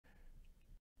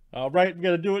All right, we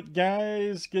got to do it,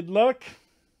 guys. Good luck.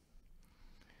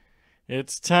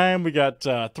 It's time. We got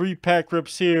 3-pack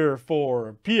rips here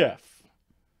for PF.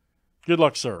 Good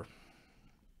luck, sir.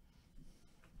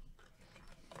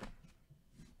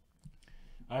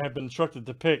 I have been instructed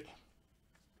to pick.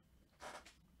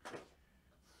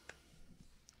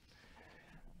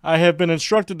 I have been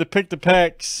instructed to pick the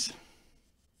packs.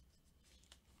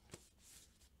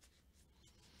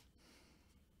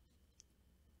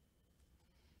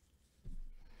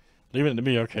 Leaving it to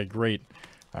me? Okay, great.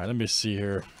 All right, let me see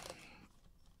here.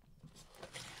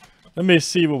 Let me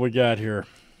see what we got here.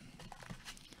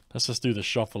 Let's just do the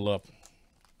shuffle up.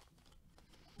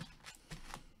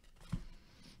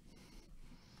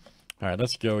 All right,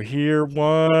 let's go here.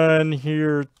 1,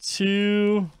 here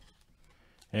 2,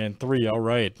 and 3. All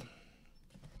right.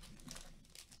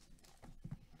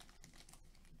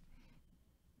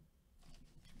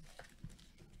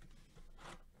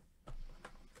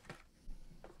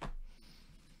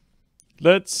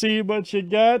 Let's see what you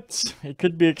got. It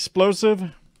could be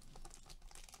explosive.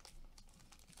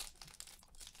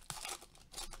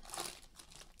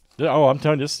 Oh, I'm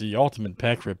telling you, this is the ultimate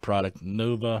pack rip product.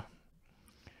 Nova.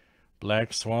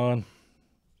 Black Swan.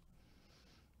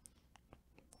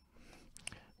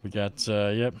 We got,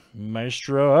 yep,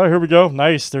 Maestro. Oh, here we go.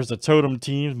 Nice. There's a totem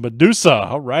team. Medusa.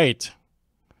 All right.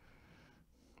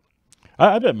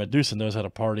 I bet Medusa knows how to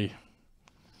party.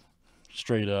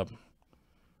 Straight up.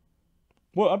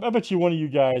 Well, I bet you one of you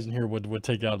guys in here would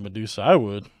take out Medusa. I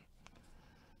would.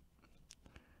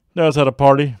 Knows how to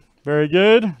party. Very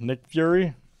good. Nick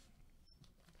Fury.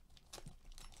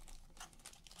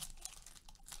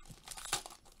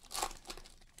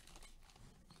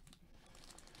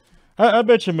 I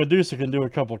bet you Medusa can do a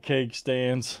couple cake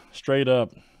stands. Straight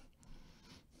up.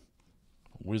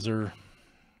 Wizard.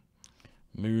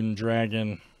 Moon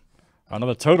Dragon.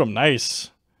 Another totem.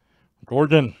 Nice.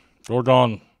 Gorgon.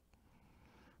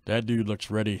 That dude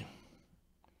looks ready.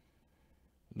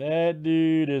 That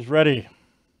dude is ready.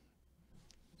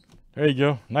 There you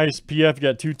go. Nice. PF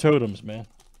got 2 totems, man.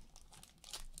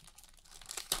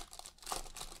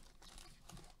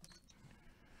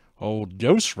 Old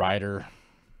Ghost Rider.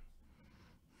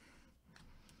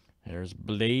 There's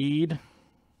Blade.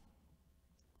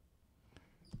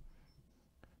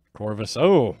 Corvus.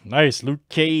 Oh, nice. Luke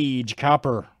Cage.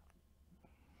 Copper.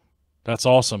 That's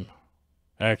awesome.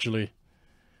 Actually.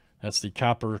 That's the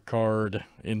copper card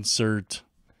insert.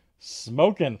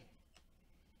 Smoking.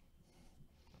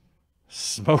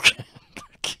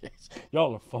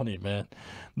 Y'all are funny, man.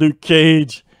 Luke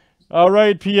Cage. All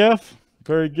right, PF.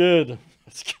 Very good.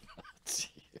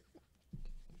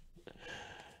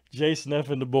 Jason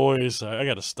F and the boys. I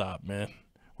got to stop, man.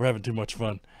 We're having too much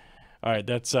fun. All right,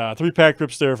 that's 3-pack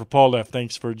rips there for Paul F.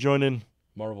 Thanks for joining.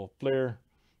 Marvel Flair.